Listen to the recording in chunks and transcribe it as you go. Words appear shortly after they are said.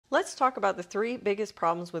Let's talk about the three biggest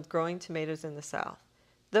problems with growing tomatoes in the South.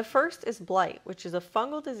 The first is blight, which is a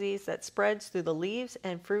fungal disease that spreads through the leaves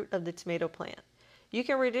and fruit of the tomato plant. You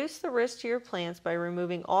can reduce the risk to your plants by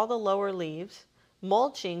removing all the lower leaves,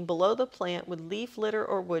 mulching below the plant with leaf litter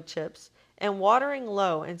or wood chips, and watering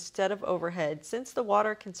low instead of overhead since the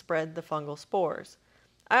water can spread the fungal spores.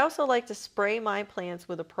 I also like to spray my plants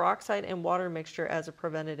with a peroxide and water mixture as a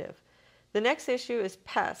preventative. The next issue is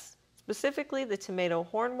pests, specifically the tomato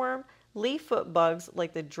hornworm, leaf foot bugs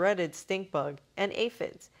like the dreaded stink bug, and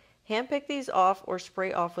aphids. Handpick these off or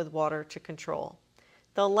spray off with water to control.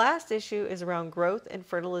 The last issue is around growth and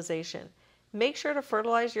fertilization. Make sure to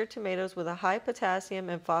fertilize your tomatoes with a high potassium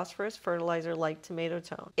and phosphorus fertilizer like Tomato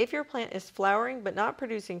Tone. If your plant is flowering but not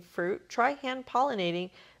producing fruit, try hand pollinating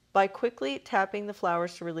by quickly tapping the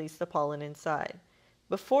flowers to release the pollen inside.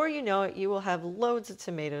 Before you know it, you will have loads of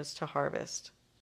tomatoes to harvest.